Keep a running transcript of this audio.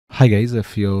Hi guys,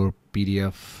 if your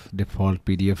PDF default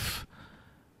PDF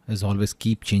is always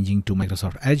keep changing to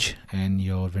Microsoft Edge and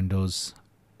your Windows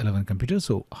 11 computer,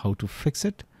 so how to fix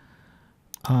it?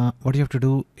 What you have to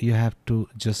do, you have to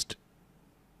just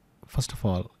first of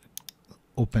all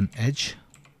open Edge.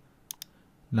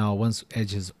 Now once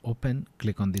Edge is open,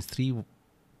 click on these three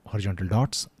horizontal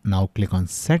dots. Now click on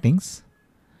settings,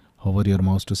 hover your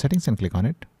mouse to settings and click on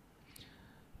it.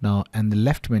 Now in the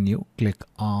left menu, click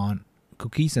on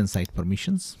cookies and site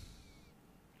permissions,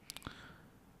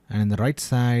 and in the right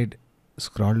side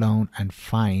scroll down and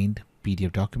find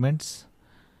PDF documents.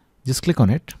 Just click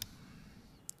on it.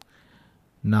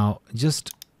 Now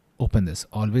just open this,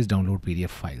 always download PDF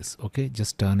files. Okay,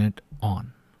 just turn it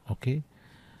on. Okay,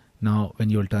 now when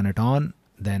you will turn it on,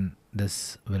 then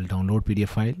this will download PDF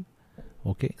file.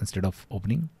 Okay, instead of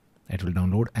opening, it will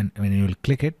download, and when you will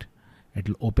click it, it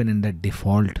will open in the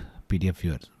default PDF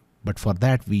viewer. But for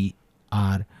that we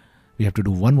have to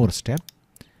do one more step,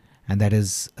 and that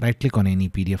is right click on any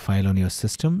PDF file on your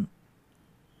system,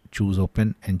 choose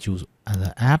open and choose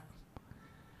other app,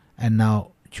 and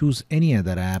now choose any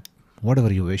other app,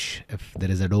 whatever you wish. If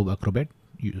there is Adobe Acrobat,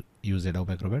 you use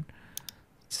Adobe Acrobat.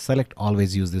 Select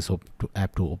always use this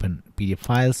app to open PDF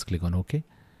files, click on OK,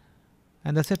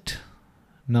 and that's it.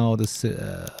 Now this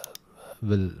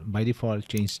will by default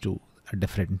change to a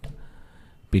different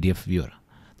PDF viewer.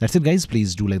 That's it guys,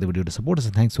 please do like the video to support us,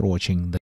 and thanks for watching.